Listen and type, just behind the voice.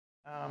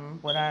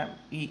What I'm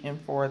eating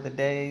for the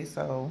day.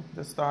 So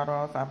to start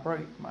off, I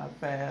break my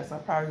fast. I'll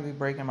probably be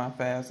breaking my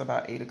fast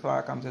about 8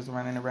 o'clock. I'm just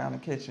running around the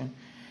kitchen.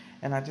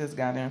 And I just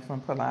got in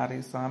from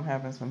Pilates, so I'm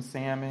having some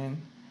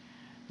salmon.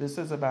 This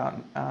is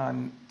about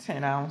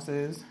 10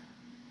 ounces.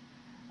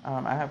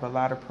 I have a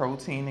lot of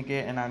protein to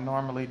get, and I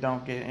normally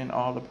don't get in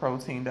all the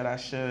protein that I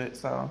should.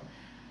 So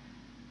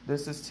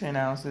this is 10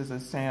 ounces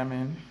of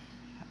salmon.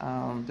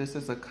 This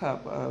is a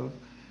cup of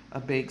a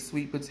baked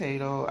sweet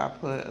potato. I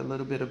put a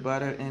little bit of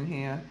butter in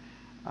here,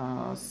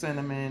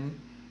 cinnamon,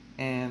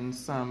 and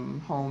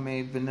some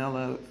homemade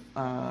vanilla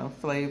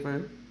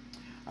flavor.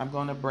 I'm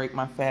going to break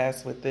my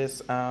fast with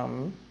this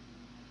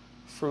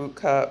fruit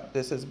cup.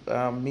 This is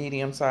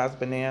medium-sized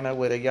banana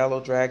with a yellow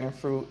dragon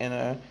fruit and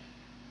a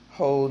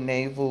whole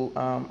navel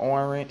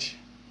orange.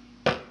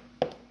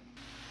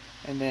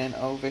 And then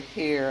over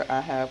here, I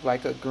have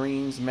like a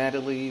greens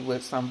medley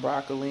with some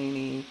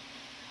broccolini,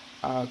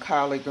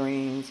 collard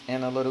greens,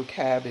 and a little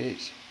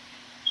cabbage.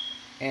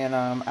 And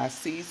I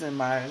season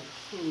my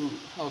food.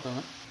 Hold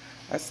on.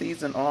 I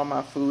season all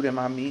my food and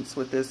my meats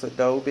with this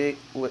adobo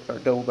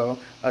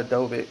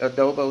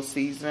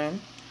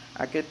seasoning.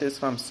 I get this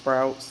from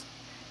Sprouts,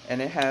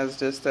 and it has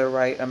just the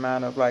right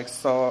amount of like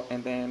salt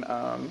and then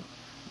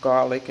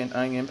garlic and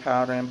onion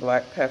powder and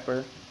black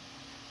pepper.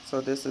 So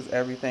this is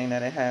everything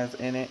that it has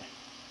in it,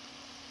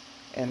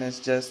 and it's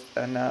just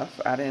enough.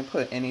 I didn't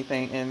put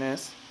anything in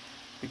this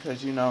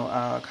because you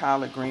know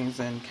collard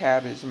greens and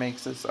cabbage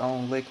makes its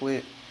own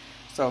liquid.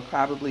 So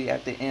probably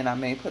at the end I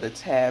may put a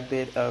tad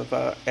bit of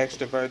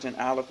extra virgin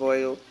olive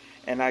oil,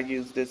 and I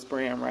use this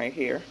brand right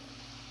here.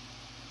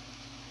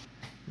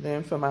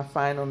 Then for my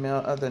final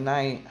meal of the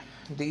night,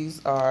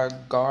 these are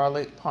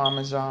garlic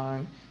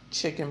parmesan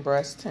chicken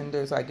breast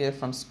tenders I get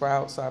from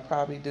Sprouts. So I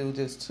probably do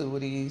just 2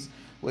 of these,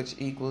 which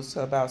equals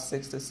to about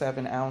 6 to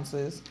 7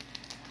 ounces.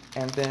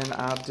 And then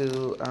I'll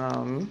do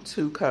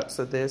 2 cups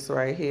of this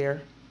right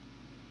here.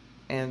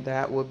 And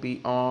that will be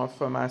all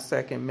for my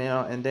second meal.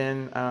 And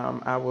then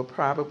I will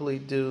probably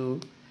do,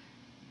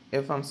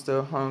 if I'm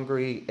still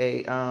hungry,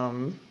 a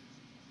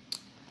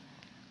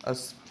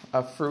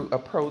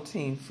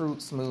protein fruit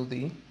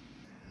smoothie.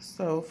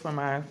 So for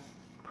my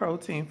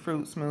protein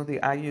fruit smoothie,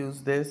 I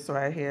use this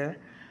right here,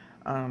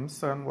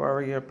 Sun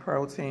Warrior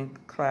Protein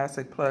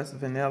Classic Plus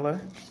Vanilla.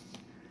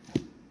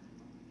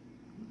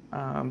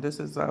 This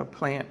is a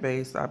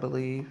plant-based, I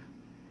believe,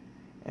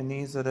 and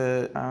these are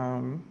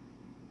the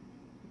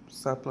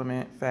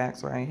supplement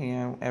facts right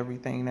here,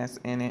 everything that's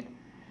in it.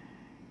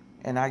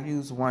 And I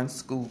use 1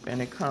 scoop,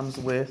 and it comes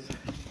with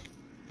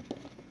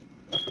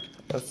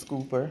a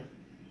scooper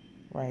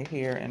right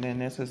here, and then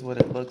this is what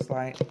it looks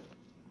like.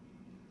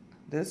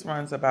 This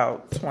runs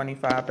about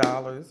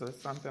 $25 or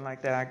something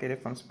like that. I get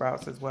it from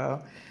Sprouts as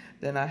well.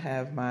 Then I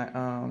have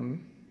my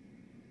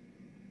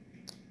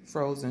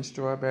frozen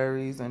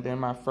strawberries, and then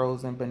my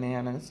frozen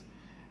bananas.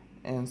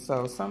 And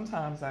so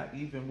sometimes I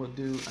even will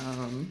do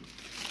some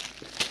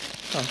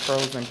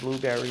frozen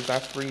blueberries. I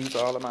freeze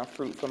all of my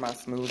fruit for my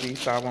smoothie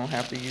so I won't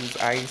have to use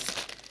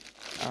ice.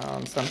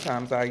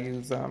 Sometimes I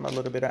use a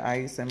little bit of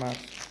ice in my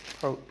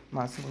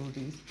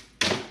smoothies.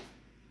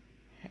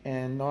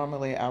 And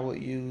normally I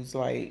would use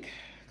like,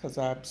 because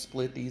I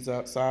split these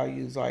up, so I'll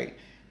use like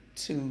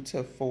 2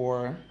 to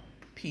 4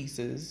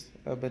 pieces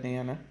of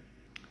banana.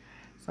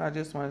 So I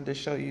just wanted to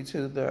show you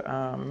too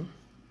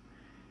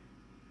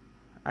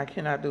I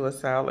cannot do a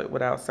salad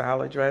without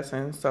salad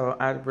dressing. So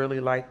I really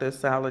like this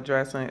salad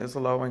dressing. It's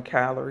low in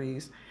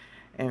calories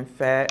and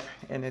fat,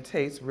 and it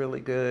tastes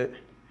really good.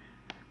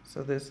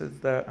 So this is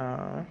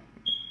the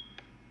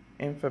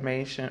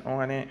information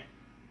on it.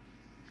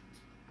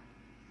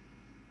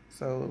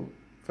 So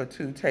for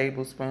 2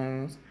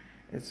 tablespoons,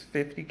 it's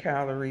 50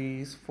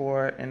 calories,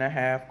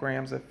 4.5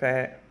 grams of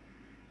fat,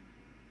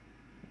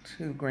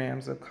 2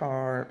 grams of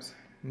carbs,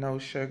 no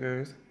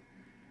sugars.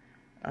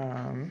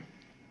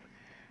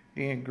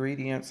 The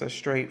ingredients are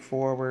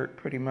straightforward,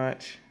 pretty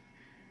much.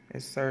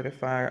 It's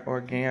certified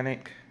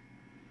organic.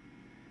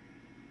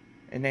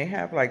 And they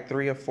have like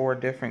 3 or 4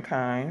 different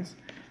kinds,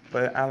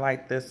 but I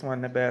like this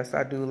one the best.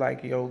 I do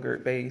like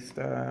yogurt-based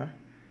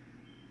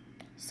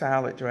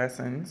salad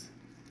dressings.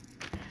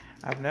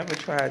 I've never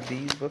tried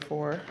these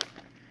before,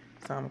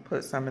 so I'm gonna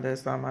put some of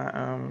this on my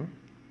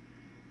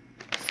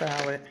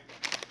salad.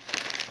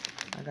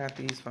 I got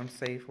these from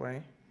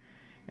Safeway.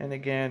 And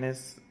again,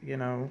 it's, you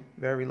know,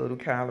 very little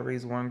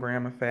calories, 1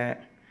 gram of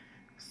fat,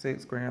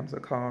 6 grams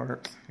of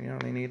carbs. You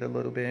only need a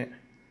little bit.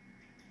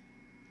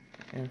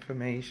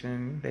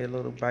 Information, they're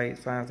little bite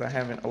size. I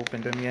haven't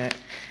opened them yet.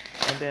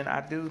 And then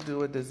I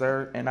do a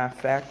dessert, and I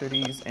factor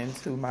these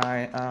into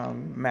my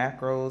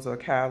macros or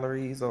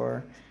calories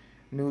or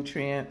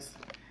nutrients.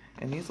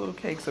 And these little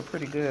cakes are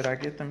pretty good. I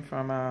get them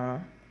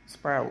from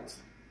Sprouts.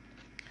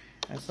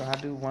 And so I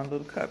do 1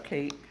 little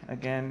cupcake.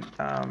 Again,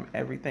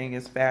 everything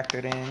is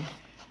factored in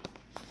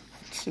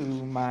to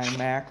my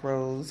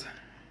macros.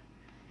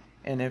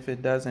 And if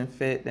it doesn't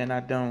fit, then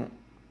I don't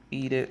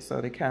eat it.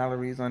 So the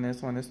calories on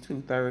this one is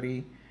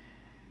 230,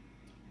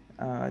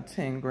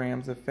 10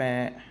 grams of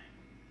fat,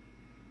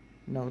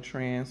 no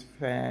trans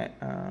fat,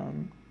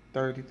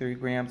 33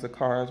 grams of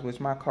carbs, which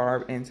my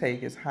carb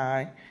intake is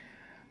high.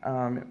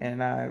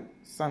 And I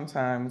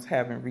sometimes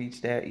haven't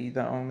reached that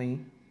either. Only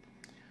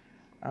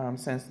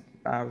since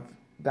I've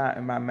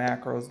gotten my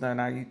macros done,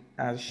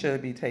 I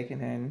should be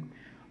taking in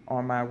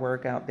on my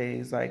workout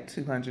days like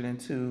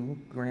 202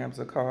 grams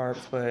of carbs,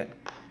 but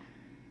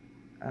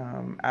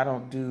I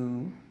don't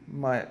do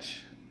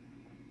much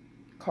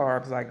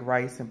carbs like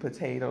rice and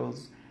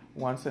potatoes.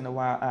 Once in a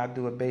while I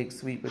do a baked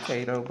sweet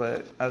potato,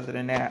 but other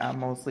than that I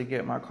mostly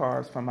get my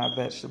carbs from my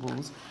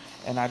vegetables.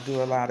 And I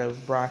do a lot of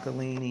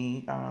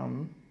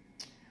broccolini,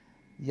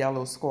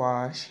 yellow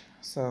squash.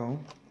 So,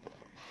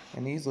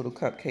 and these little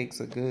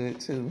cupcakes are good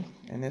too.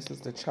 And this is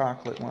the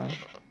chocolate one.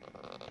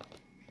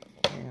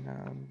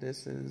 And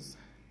this is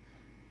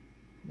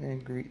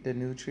the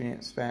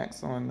nutrients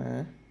facts on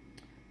the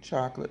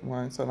chocolate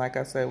one. So like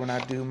I said, when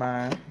I do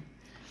my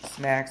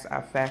snacks,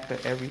 I factor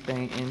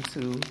everything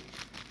into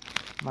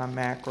my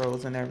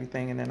macros and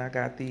everything. And then I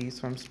got these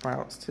from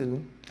Sprouts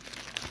too.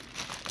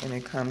 And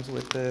it comes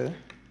with the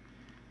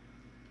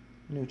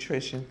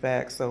nutrition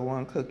facts. So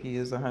one cookie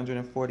is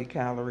 140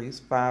 calories,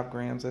 5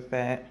 grams of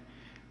fat,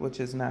 which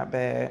is not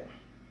bad.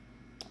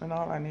 And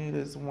all I need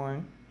is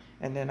one.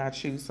 And then I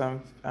choose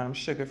some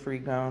sugar-free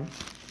gum.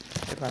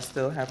 If I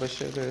still have a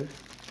sugar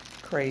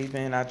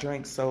craving, I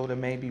drink soda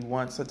maybe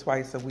once or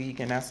twice a week,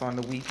 and that's on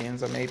the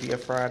weekends or maybe a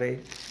Friday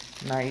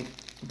night.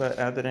 But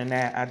other than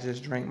that, I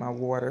just drink my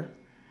water.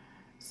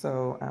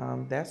 So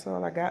that's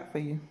all I got for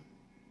you.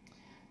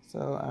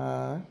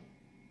 So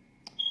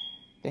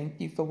thank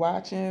you for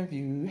watching. If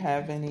you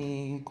have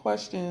any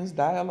questions,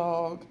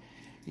 dialogue,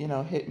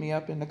 hit me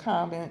up in the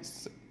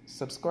comments.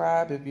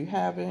 Subscribe if you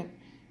haven't.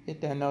 Hit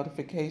that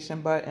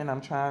notification button. I'm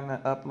trying to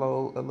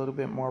upload a little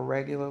bit more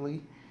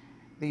regularly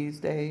these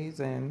days.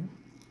 And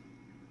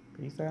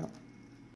peace out.